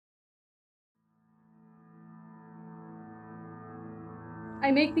I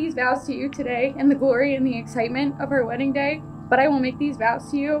make these vows to you today in the glory and the excitement of our wedding day, but I will make these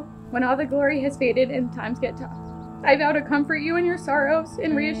vows to you when all the glory has faded and times get tough. I vow to comfort you in your sorrows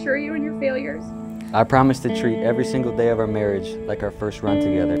and reassure you in your failures. I promise to treat every single day of our marriage like our first run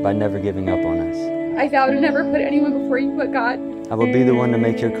together by never giving up on us. I vow to never put anyone before you but God. I will be the one to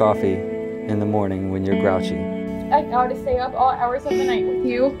make your coffee in the morning when you're grouchy. I vow to stay up all hours of the night with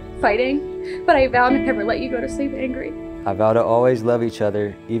you, fighting, but I vow to never let you go to sleep angry. I vow to always love each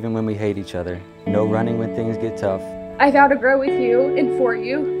other even when we hate each other. No running when things get tough. I vow to grow with you and for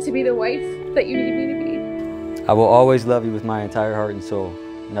you, to be the wife that you need me to be. I will always love you with my entire heart and soul,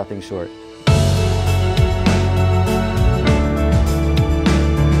 nothing short.